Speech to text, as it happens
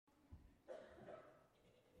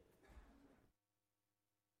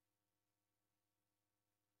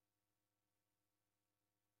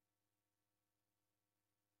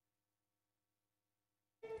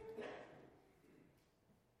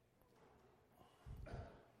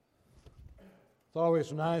It's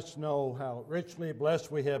always nice to know how richly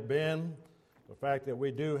blessed we have been. The fact that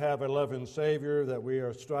we do have a loving Savior that we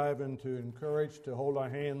are striving to encourage to hold our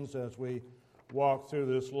hands as we walk through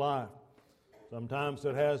this life. Sometimes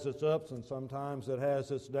it has its ups and sometimes it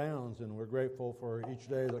has its downs, and we're grateful for each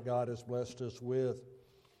day that God has blessed us with.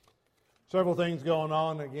 Several things going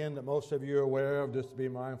on again that most of you are aware of, just to be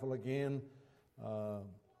mindful again.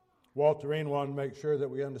 Walterine wanted to make sure that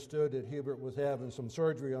we understood that Hubert was having some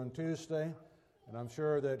surgery on Tuesday. And I'm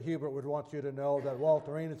sure that Hubert would want you to know that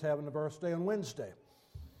Walterine is having a birthday on Wednesday.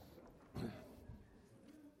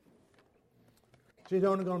 She's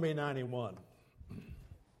only going to be 91.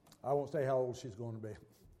 I won't say how old she's going to be.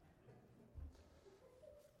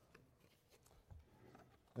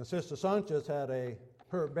 And Sister Sanchez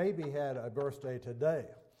her baby had a birthday today.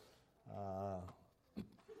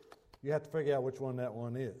 You have to figure out which one that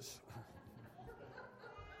one is.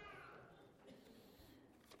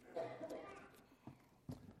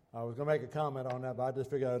 I was going to make a comment on that, but I just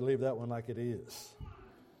figured I'd leave that one like it is.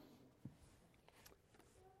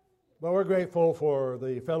 But we're grateful for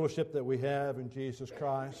the fellowship that we have in Jesus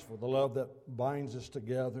Christ, for the love that binds us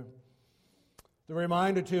together. The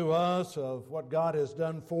reminder to us of what God has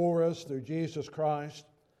done for us through Jesus Christ,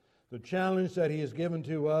 the challenge that He has given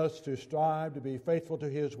to us to strive to be faithful to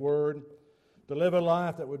His Word, to live a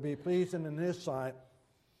life that would be pleasing in His sight,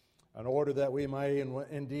 in order that we may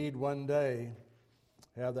indeed one day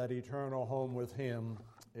have that eternal home with Him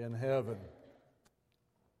in heaven.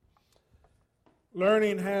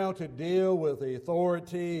 Learning how to deal with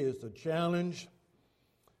authority is the challenge,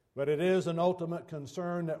 but it is an ultimate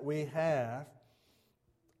concern that we have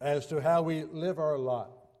as to how we live our life.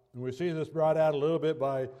 And we see this brought out a little bit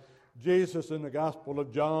by Jesus in the Gospel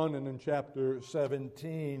of John and in chapter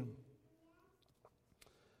 17.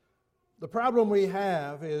 The problem we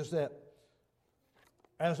have is that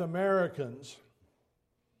as Americans,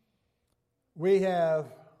 we have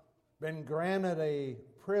been granted a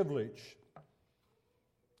privilege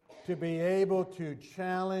to be able to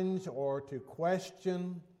challenge or to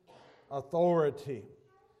question authority.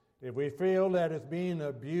 If we feel that it's being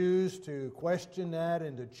abused, to question that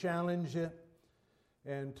and to challenge it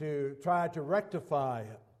and to try to rectify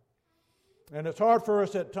it. And it's hard for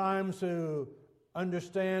us at times to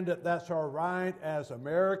understand that that's our right as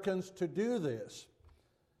Americans to do this.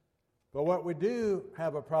 But what we do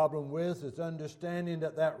have a problem with is understanding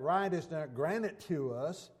that that right is not granted to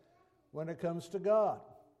us when it comes to God.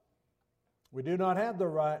 We do not have the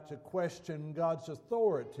right to question God's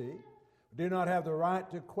authority. We do not have the right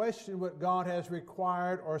to question what God has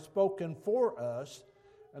required or spoken for us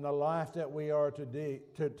in the life that we are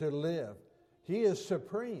to live. He is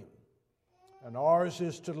supreme, and ours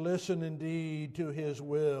is to listen indeed to His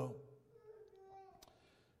will.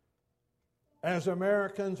 As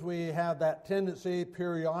Americans, we have that tendency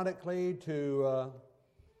periodically to,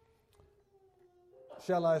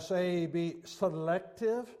 shall I say, be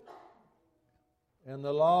selective in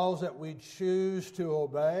the laws that we choose to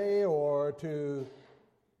obey or to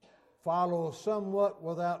follow somewhat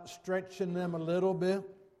without stretching them a little bit.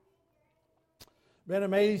 Been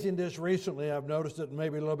amazing this recently. I've noticed it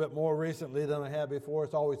maybe a little bit more recently than I have before.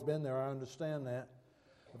 It's always been there, I understand that.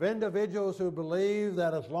 Of individuals who believe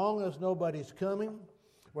that as long as nobody's coming,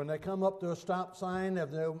 when they come up to a stop sign, if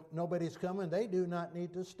nobody's coming, they do not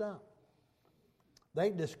need to stop.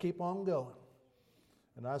 They just keep on going.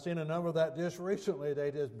 And I've seen a number of that just recently. They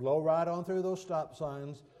just blow right on through those stop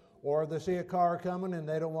signs. Or if they see a car coming and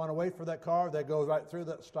they don't want to wait for that car, they go right through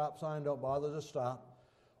that stop sign, don't bother to stop.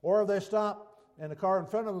 Or if they stop and the car in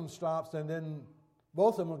front of them stops, and then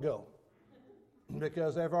both of them will go.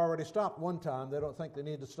 Because they've already stopped one time, they don't think they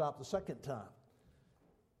need to stop the second time.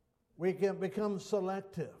 We can become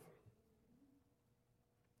selective.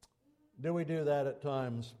 Do we do that at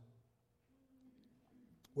times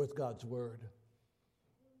with God's Word?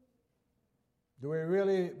 Do we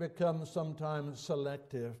really become sometimes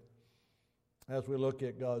selective as we look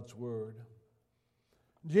at God's Word?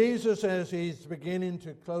 Jesus, as He's beginning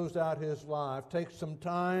to close out His life, takes some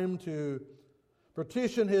time to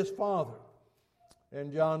petition His Father. In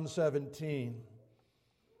John 17,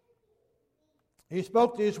 He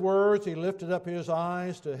spoke these words. He lifted up His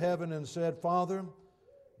eyes to heaven and said, Father,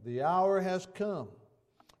 the hour has come.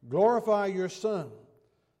 Glorify your Son,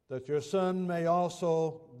 that your Son may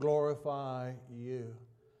also glorify you.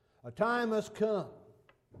 A time has come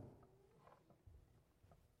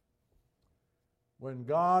when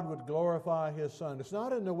God would glorify His Son. It's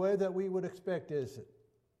not in the way that we would expect, is it?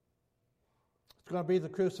 It's going to be the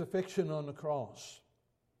crucifixion on the cross.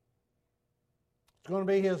 It's going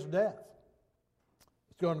to be His death.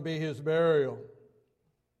 It's going to be His burial.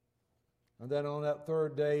 And then on that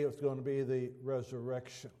third day, it's going to be the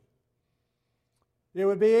resurrection. It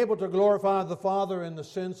would be able to glorify the Father in the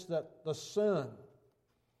sense that the Son,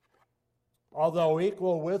 although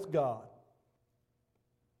equal with God,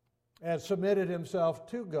 had submitted himself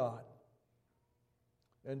to God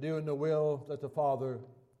and doing the will that the Father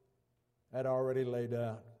had already laid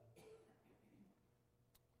out.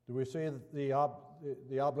 Do we see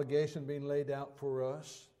the obligation being laid out for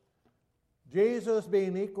us? Jesus,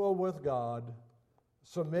 being equal with God,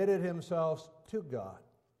 submitted himself to God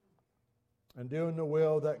and doing the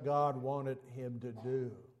will that God wanted him to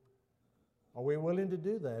do. Are we willing to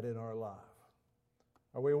do that in our life?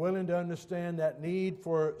 Are we willing to understand that need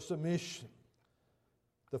for submission?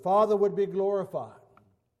 The Father would be glorified,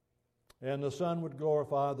 and the Son would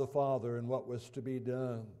glorify the Father in what was to be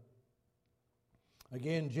done.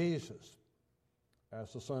 Again, Jesus,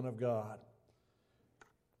 as the Son of God.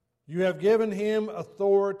 You have given him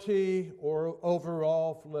authority over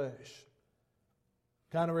all flesh.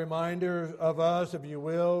 Kind of reminder of us, if you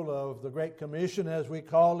will, of the Great Commission as we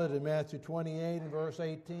call it in Matthew 28 and verse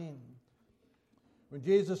 18. When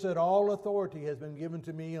Jesus said, all authority has been given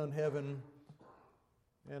to me on heaven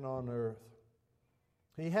and on earth.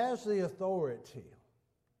 He has the authority.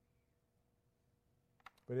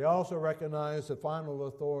 But he also recognized the final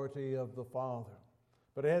authority of the Father.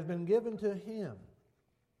 But it has been given to him.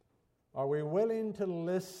 Are we willing to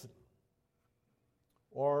listen?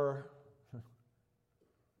 Or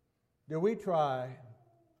do we try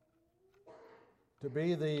to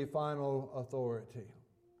be the final authority?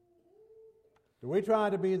 Do we try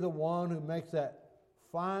to be the one who makes that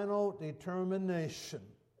final determination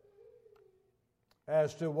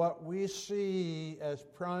as to what we see as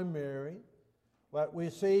primary, what we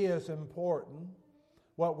see as important,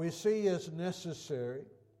 what we see as necessary,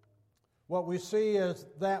 what we see as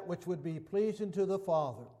that which would be pleasing to the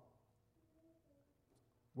Father?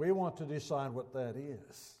 We want to decide what that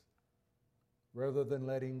is, rather than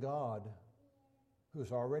letting God,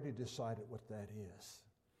 who's already decided what that is.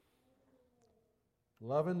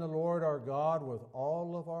 Loving the Lord our God with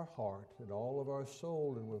all of our heart and all of our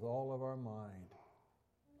soul and with all of our mind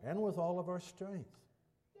and with all of our strength.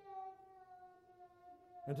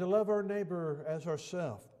 And to love our neighbor as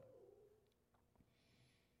ourselves.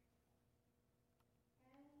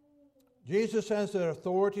 Jesus has the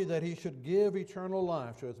authority that he should give eternal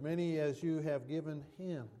life to as many as you have given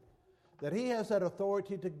him. That he has that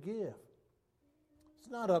authority to give. It's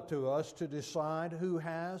not up to us to decide who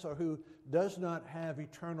has or who does not have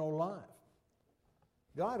eternal life.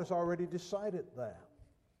 God has already decided that.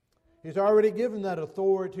 He's already given that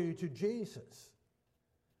authority to Jesus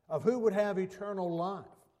of who would have eternal life.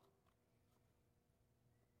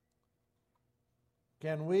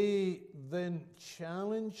 Can we then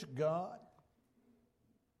challenge God?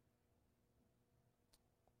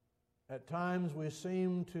 At times we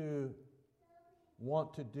seem to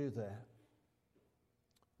want to do that.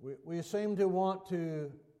 We seem to want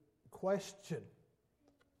to question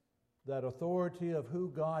that authority of who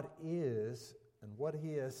God is and what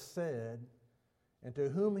he has said and to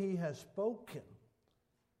whom he has spoken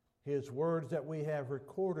his words that we have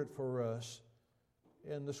recorded for us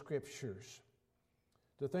in the Scriptures.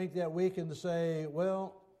 To think that we can say,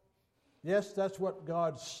 well, yes, that's what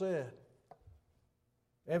God said.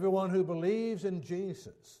 Everyone who believes in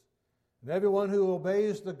Jesus and everyone who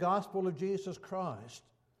obeys the gospel of Jesus Christ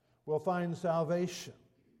will find salvation.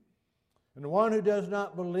 And the one who does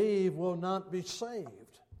not believe will not be saved.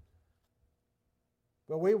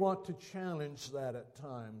 But we want to challenge that at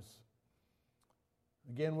times.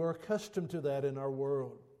 Again, we're accustomed to that in our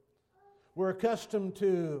world. We're accustomed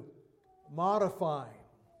to modifying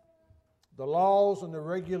the laws and the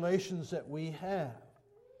regulations that we have.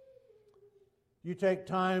 You take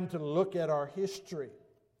time to look at our history.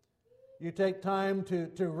 You take time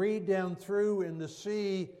to read down through and to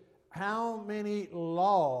see how many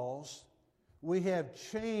laws we have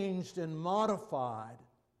changed and modified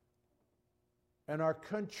in our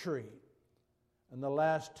country in the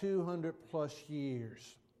last 200 plus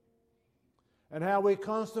years. And how we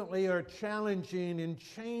constantly are challenging and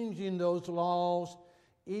changing those laws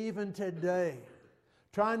even today.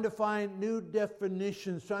 Trying to find new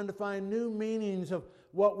definitions, trying to find new meanings of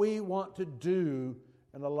what we want to do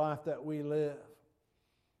in the life that we live.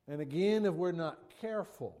 And again, if we're not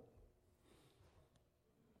careful,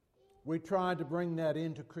 we try to bring that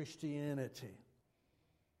into Christianity.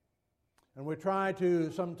 And we try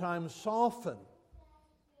to sometimes soften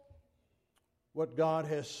what God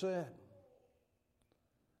has said.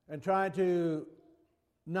 And try to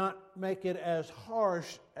not make it as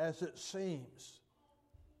harsh as it seems.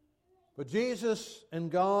 But Jesus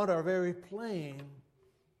and God are very plain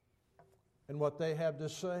in what they have to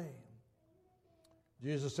say.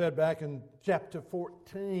 Jesus said back in chapter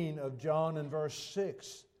 14 of John in verse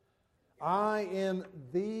 6, I am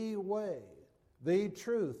the way, the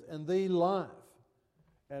truth, and the life,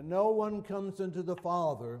 and no one comes into the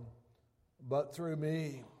Father but through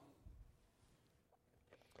me.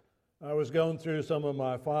 I was going through some of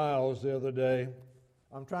my files the other day.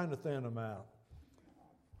 I'm trying to thin them out.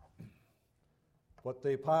 But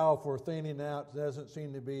the pile for thinning out doesn't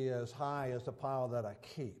seem to be as high as the pile that I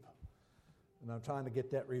keep. And I'm trying to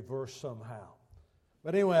get that reversed somehow.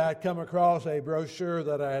 But anyway, I'd come across a brochure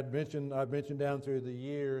that I've mentioned down through the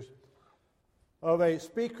years of a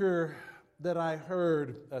speaker that I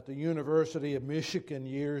heard at the University of Michigan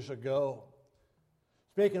years ago.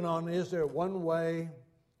 Speaking on, is there one way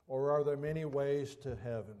or are there many ways to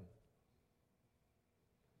heaven?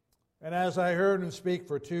 And as I heard him speak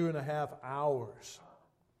for 2.5 hours,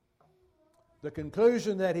 the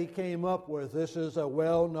conclusion that he came up with, this is a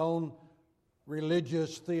well-known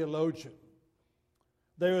religious theologian.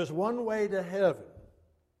 There is one way to heaven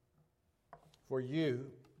for you,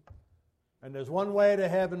 and there's one way to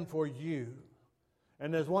heaven for you,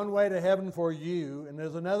 and there's one way to heaven for you, and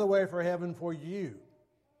there's another way for heaven for you.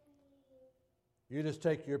 You just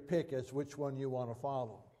take your pick as which one you want to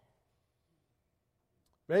follow.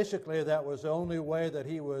 Basically, that was the only way that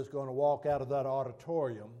he was going to walk out of that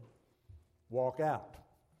auditorium, walk out.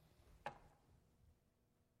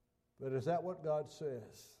 But is that what God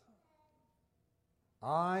says?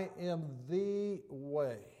 I am the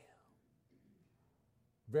way.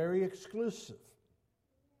 Very exclusive.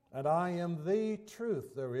 And I am the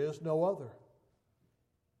truth. There is no other.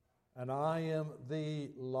 And I am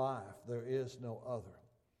the life. There is no other.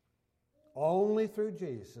 Only through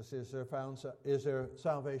Jesus is there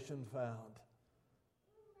salvation found.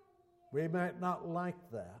 We might not like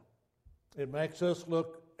that. It makes us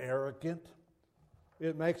look arrogant.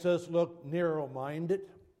 It makes us look narrow-minded.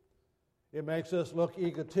 It makes us look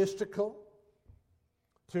egotistical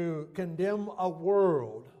to condemn a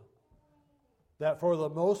world that for the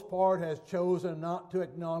most part has chosen not to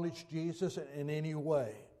acknowledge Jesus in any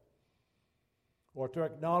way, or to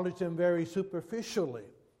acknowledge Him very superficially,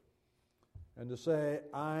 and to say,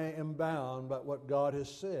 I am bound by what God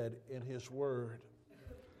has said in His Word.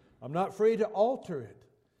 I'm not free to alter it.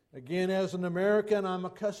 Again, as an American, I'm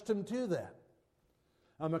accustomed to that.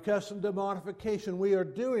 I'm accustomed to modification. We are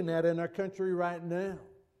doing that in our country right now.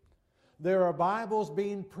 There are Bibles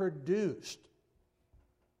being produced,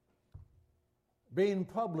 being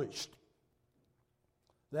published,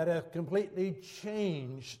 that have completely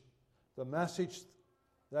changed the message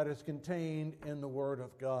that is contained in the Word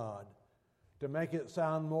of God to make it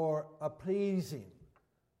sound more pleasing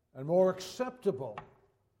and more acceptable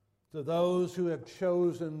to those who have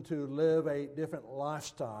chosen to live a different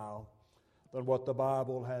lifestyle than what the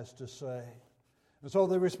Bible has to say. And so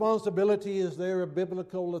the responsibility is there of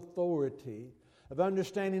biblical authority, of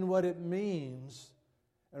understanding what it means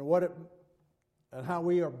and and how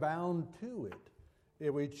we are bound to it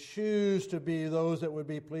if we choose to be those that would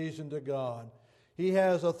be pleasing to God. He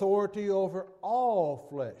has authority over all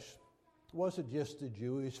flesh. It wasn't just the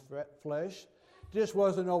Jewish flesh. It just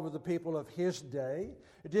wasn't over the people of His day.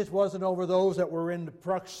 It just wasn't over those that were in the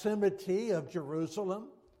proximity of Jerusalem.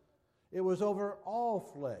 It was over all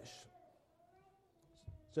flesh.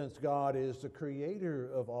 Since God is the creator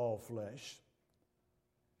of all flesh,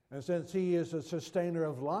 and since He is the sustainer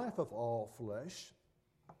of life of all flesh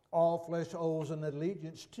owes an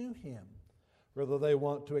allegiance to Him, whether they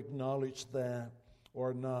want to acknowledge that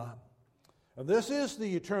or not. And this is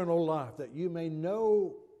the eternal life, that you may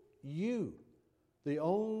know you, the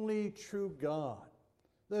only true God.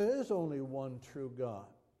 There is only one true God.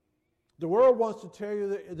 The world wants to tell you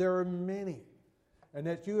that there are many, and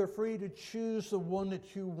that you are free to choose the one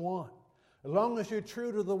that you want. As long as you're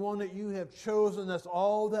true to the one that you have chosen, that's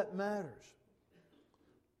all that matters.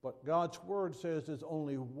 But God's Word says there's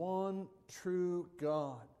only one true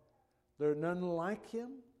God. There are none like Him.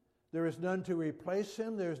 There is none to replace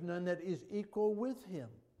Him. There is none that is equal with Him.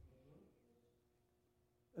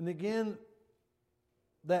 And again,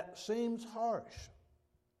 that seems harsh.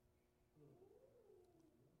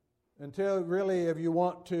 Until really, if you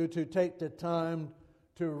want to take the time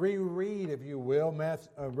to reread, if you will,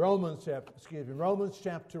 Romans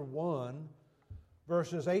chapter 1,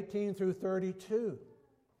 verses 18 through 32.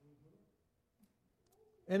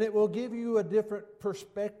 And it will give you a different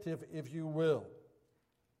perspective, if you will,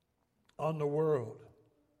 on the world,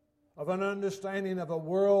 of an understanding of a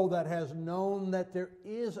world that has known that there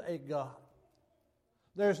is a God.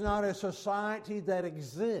 There's not a society that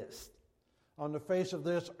exists on the face of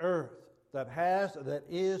this earth that has, that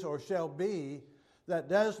is, or shall be, that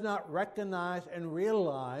does not recognize and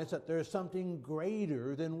realize that there's something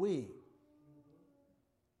greater than we.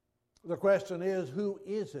 The question is, who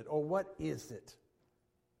is it, or what is it?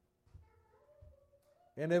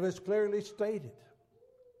 And if it's clearly stated,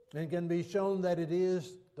 and can be shown that it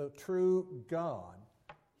is the true God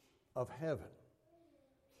of heaven,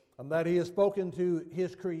 and that He has spoken to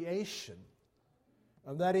His creation,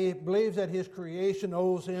 and that He believes that His creation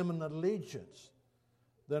owes Him an allegiance,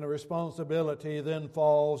 then a responsibility then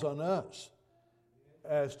falls on us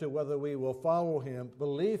as to whether we will follow Him,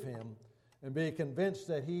 believe Him, and be convinced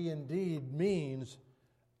that He indeed means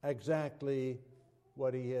exactly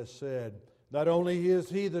what He has said. Not only is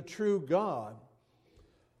He the true God,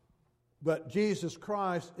 but Jesus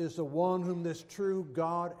Christ is the one whom this true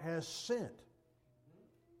God has sent.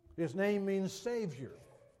 His name means Savior.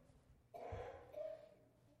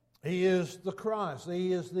 He is the Christ.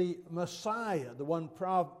 He is the Messiah, the one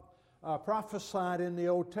prophesied in the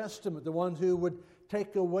Old Testament, the one who would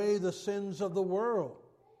take away the sins of the world.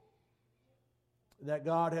 That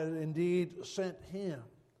God had indeed sent Him.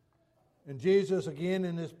 And Jesus, again,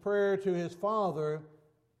 in His prayer to His Father,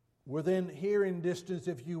 within hearing distance,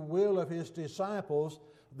 if you will, of His disciples,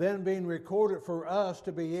 then being recorded for us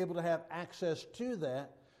to be able to have access to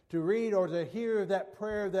that, to read or to hear that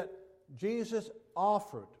prayer that Jesus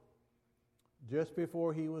offered just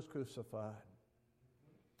before He was crucified.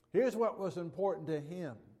 Here's what was important to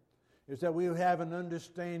Him, is that we have an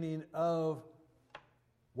understanding of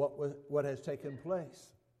what has taken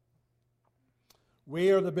place.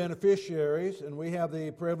 We are the beneficiaries, and we have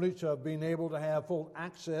the privilege of being able to have full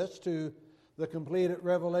access to the completed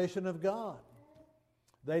revelation of God.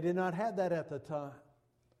 They did not have that at the time.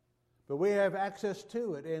 But we have access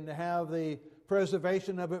to it and to have the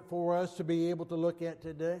preservation of it for us to be able to look at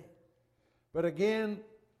today. But again,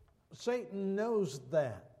 Satan knows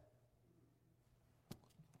that.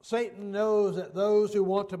 Satan knows that those who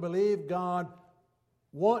want to believe God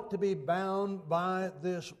want to be bound by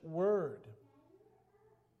this word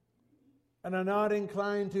and are not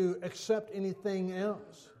inclined to accept anything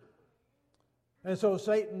else. And so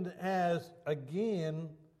Satan has again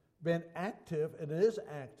been active and is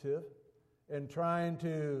active in trying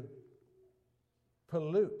to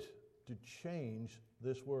pollute, to change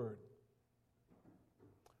this word,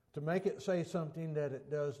 to make it say something that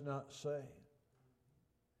it does not say.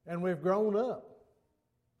 And we've grown up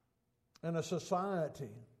in a society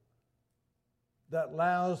that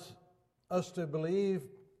allows us to believe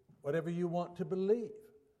whatever you want to believe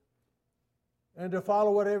and to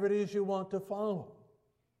follow whatever it is you want to follow.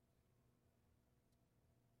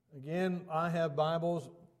 Again, I have Bibles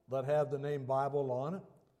that have the name Bible on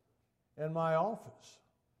it in my office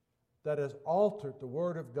that has altered the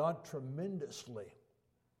Word of God tremendously,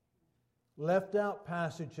 left out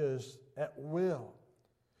passages at will,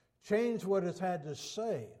 changed what it's had to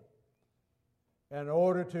say in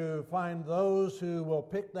order to find those who will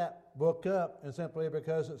pick that book up and simply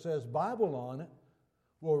because it says Bible on it,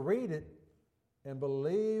 will read it and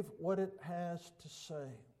believe what it has to say.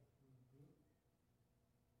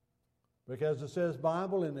 Because it says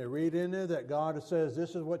Bible and they read in there that God says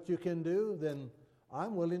this is what you can do, then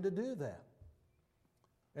I'm willing to do that.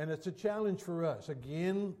 And it's a challenge for us.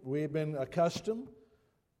 Again, we've been accustomed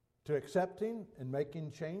to accepting and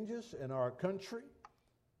making changes in our country.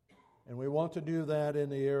 And we want to do that in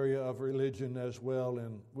the area of religion as well,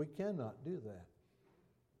 and we cannot do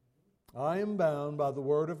that. I am bound by the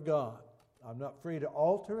Word of God. I'm not free to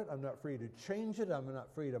alter it. I'm not free to change it. I'm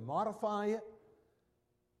not free to modify it.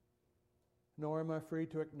 Nor am I free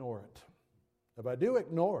to ignore it. If I do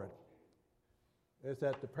ignore it, it's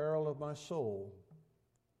at the peril of my soul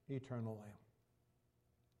eternally.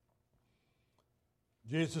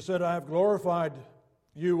 Jesus said, I have glorified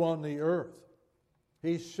you on the earth.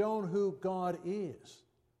 He's shown who God is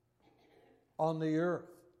on the earth.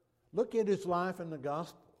 Look at His life in the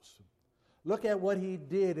Gospels. Look at what He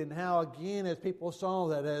did and how, again, as people saw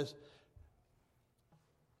that, as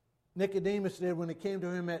Nicodemus did when He came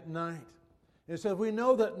to Him at night. It says, we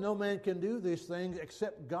know that no man can do these things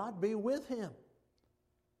except God be with him.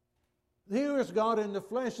 Here is God in the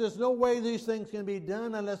flesh. There's no way these things can be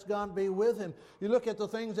done unless God be with him. You look at the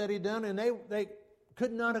things that He done and they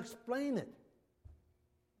could not explain it.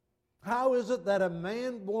 How is it that a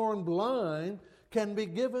man born blind can be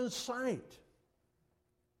given sight?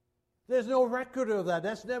 There's no record of that.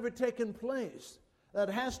 That's never taken place. That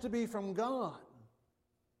has to be from God.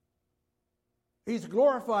 He's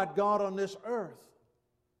glorified God on this earth.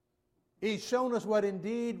 He's shown us what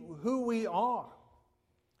indeed who we are.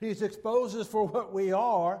 He's exposed us for what we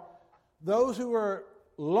are, those who are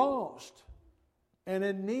lost and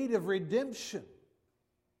in need of redemption.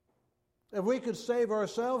 If we could save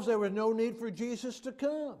ourselves, there was no need for Jesus to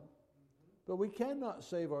come. But we cannot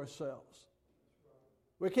save ourselves.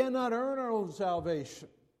 We cannot earn our own salvation.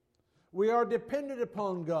 We are dependent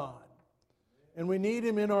upon God, and we need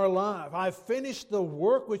Him in our life. I've finished the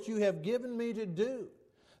work which you have given me to do.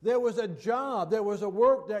 There was a job, there was a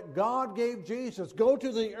work that God gave Jesus. Go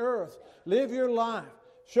to the earth, live your life,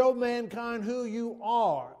 show mankind who you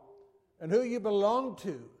are and who you belong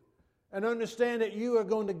to, and understand that you are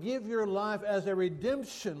going to give your life as a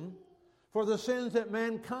redemption for the sins that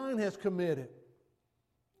mankind has committed,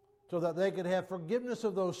 so that they could have forgiveness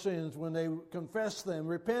of those sins when they confess them,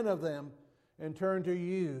 repent of them, and turn to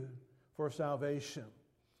you for salvation.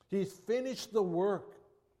 He's finished the work.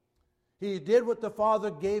 He did what the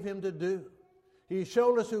Father gave Him to do. He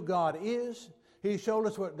showed us who God is. He showed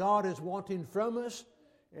us what God is wanting from us.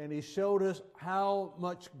 And He showed us how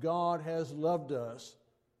much God has loved us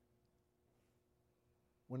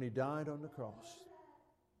when He died on the cross.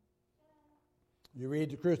 You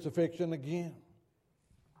read the crucifixion again.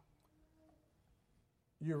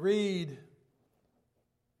 You read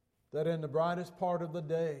that in the brightest part of the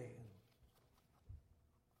day,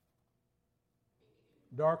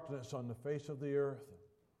 darkness on the face of the earth.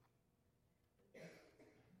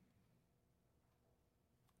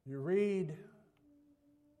 You read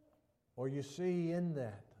or you see in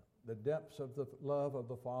that the depths of the love of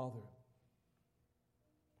the Father.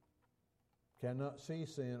 Cannot see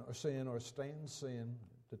sin or stand sin,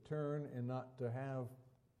 to turn and not to have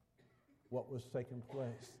what was taking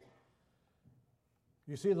place.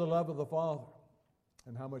 You see the love of the Father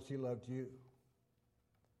and how much He loved you.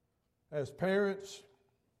 As parents,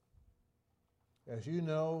 as you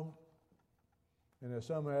know, and as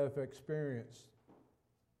some have experienced,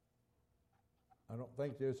 I don't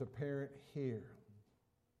think there's a parent here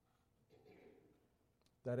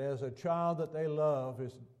that as a child that they love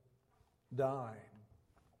is dying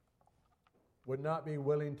would not be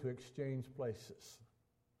willing to exchange places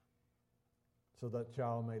so that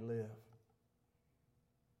child may live.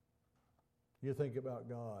 You think about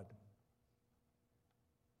God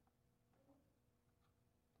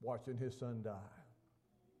watching His Son die.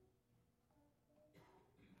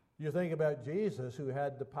 You think about Jesus, who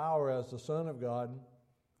had the power as the Son of God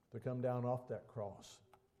to come down off that cross.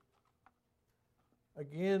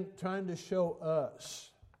 Again, trying to show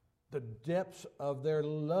us the depths of their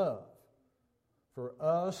love for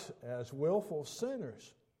us as willful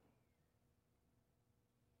sinners,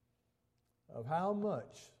 of how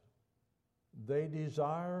much they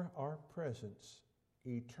desire our presence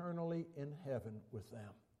eternally in heaven with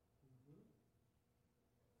them.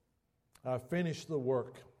 I finished the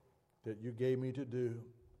work that you gave me to do.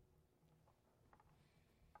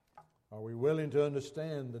 Are we willing to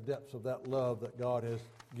understand the depths of that love that God has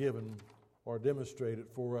given or demonstrated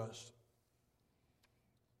for us?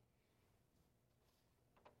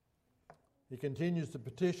 He continues to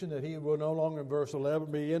petition that He will no longer, in verse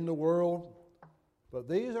 11, be in the world, but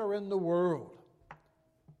these are in the world.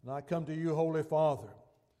 And I come to you, Holy Father.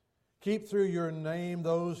 Keep through your name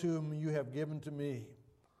those whom you have given to me,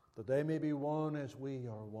 that they may be one as we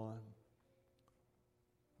are one.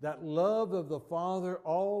 That love of the Father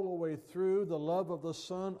all the way through, the love of the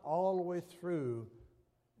Son all the way through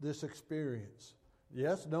this experience.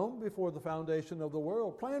 Yes, known before the foundation of the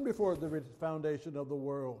world, planned before the foundation of the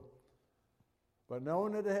world, but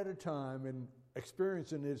knowing it ahead of time and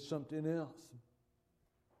experiencing it is something else.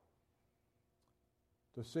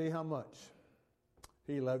 To see how much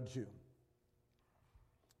He loved you.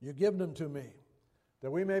 You've given them to me, that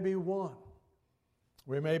we may be one.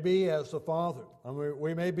 We may be as the Father, and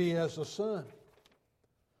we may be as the Son.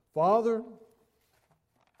 Father,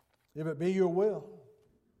 if it be your will,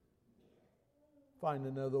 find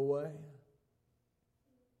another way.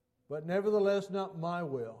 But nevertheless, not my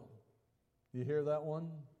will. You hear that one?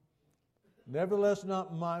 Nevertheless,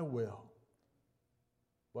 not my will,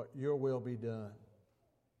 but your will be done.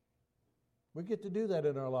 We get to do that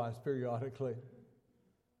in our lives periodically.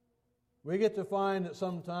 We get to find that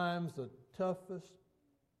sometimes the toughest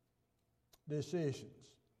decisions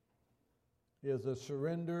is the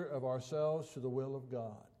surrender of ourselves to the will of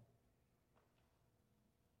God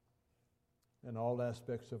in all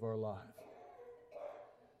aspects of our life.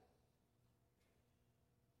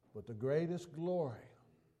 But the greatest glory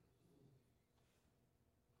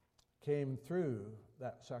came through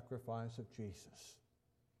that sacrifice of Jesus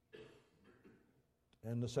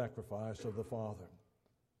and the sacrifice of the Father.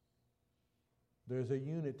 There's a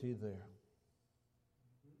unity there.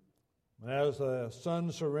 As the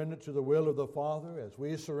Son surrendered to the will of the Father, as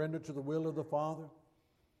we surrender to the will of the Father,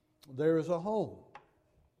 there is a home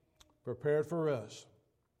prepared for us,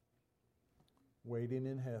 waiting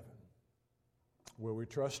in heaven. Will we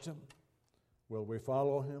trust Him? Will we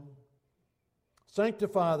follow Him?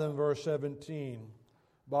 Sanctify them, verse 17,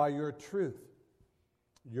 by your truth.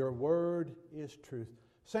 Your word is truth.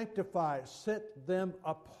 Sanctify, set them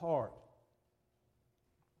apart.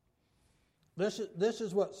 This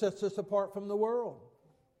is what sets us apart from the world.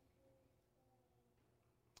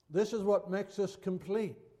 This is what makes us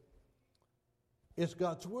complete. It's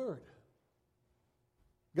God's Word.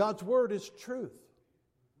 God's Word is truth.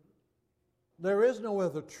 There is no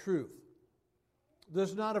other truth.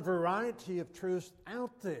 There's not a variety of truths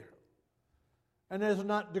out there. And there's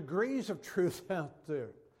not degrees of truth out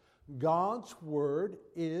there. God's Word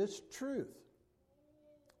is truth.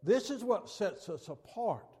 This is what sets us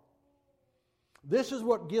apart. This is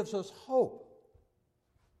what gives us hope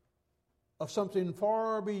of something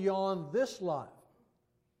far beyond this life.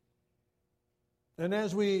 And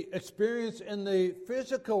as we experience in the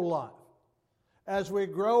physical life, as we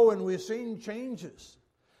grow and we've seen changes,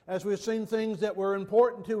 as we've seen things that were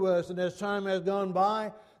important to us, and as time has gone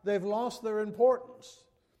by, they've lost their importance.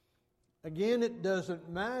 Again, it doesn't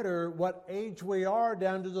matter what age we are,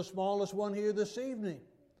 down to the smallest one here this evening.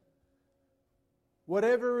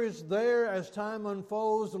 Whatever is there as time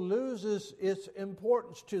unfolds loses its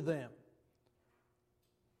importance to them.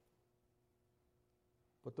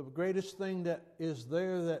 But the greatest thing that is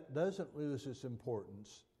there that doesn't lose its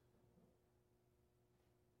importance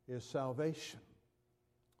is salvation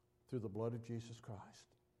through the blood of Jesus Christ.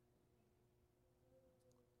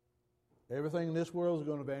 Everything in this world is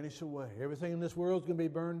going to vanish away. Everything in this world is going to be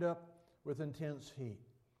burned up with intense heat.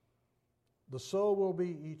 The soul will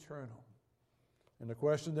be eternal. And the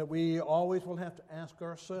question that we always will have to ask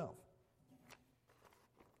ourselves,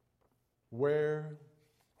 where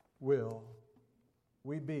will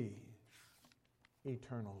we be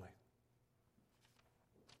eternally?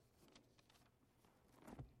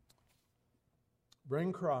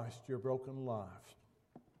 Bring Christ to your broken life,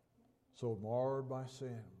 so marred by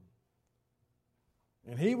sin,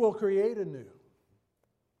 and He will create anew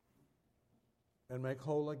and make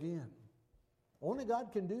whole again. Only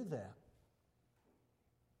God can do that.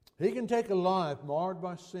 He can take a life marred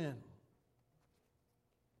by sin,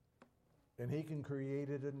 and He can create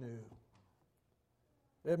it anew.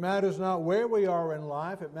 It matters not where we are in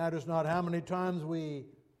life. It matters not how many times we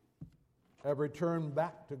have returned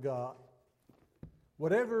back to God.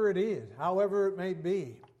 Whatever it is, however it may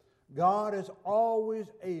be, God is always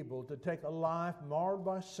able to take a life marred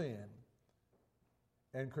by sin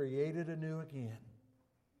and create it anew again,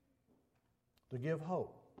 to give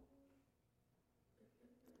hope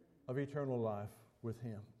of eternal life with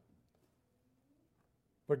Him.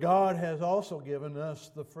 But God has also given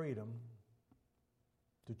us the freedom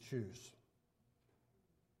to choose.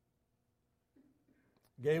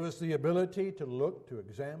 Gave us the ability to look, to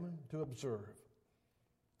examine, to observe,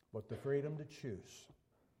 but the freedom to choose.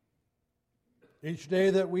 Each day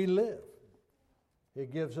that we live, He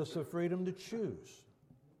gives us the freedom to choose.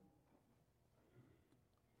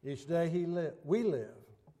 Each day we live,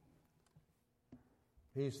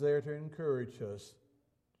 He's there to encourage us.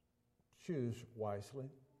 Choose wisely.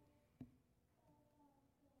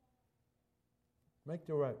 Make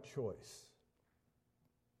the right choice.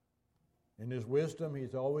 In His wisdom,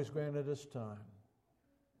 He's always granted us time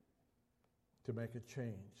to make a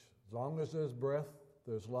change. As long as there's breath,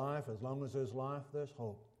 there's life. As long as there's life, there's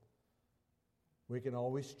hope. We can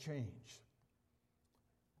always change.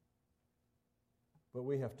 But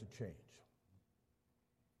we have to change.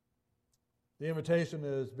 The invitation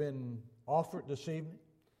has been offered this evening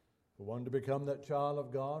for one to become that child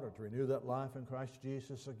of God or to renew that life in Christ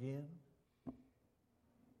Jesus again.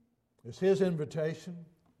 It's His invitation.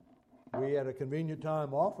 We at a convenient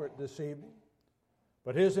time offer it this evening.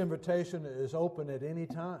 But His invitation is open at any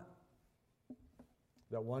time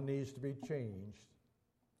that one needs to be changed.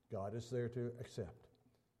 God is there to accept.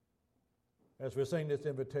 As we sing this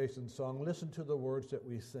invitation song, listen to the words that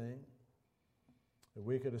we sing. If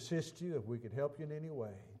we could assist you, if we could help you in any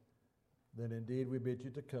way, then indeed we bid you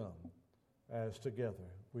to come as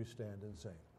together we stand and sing.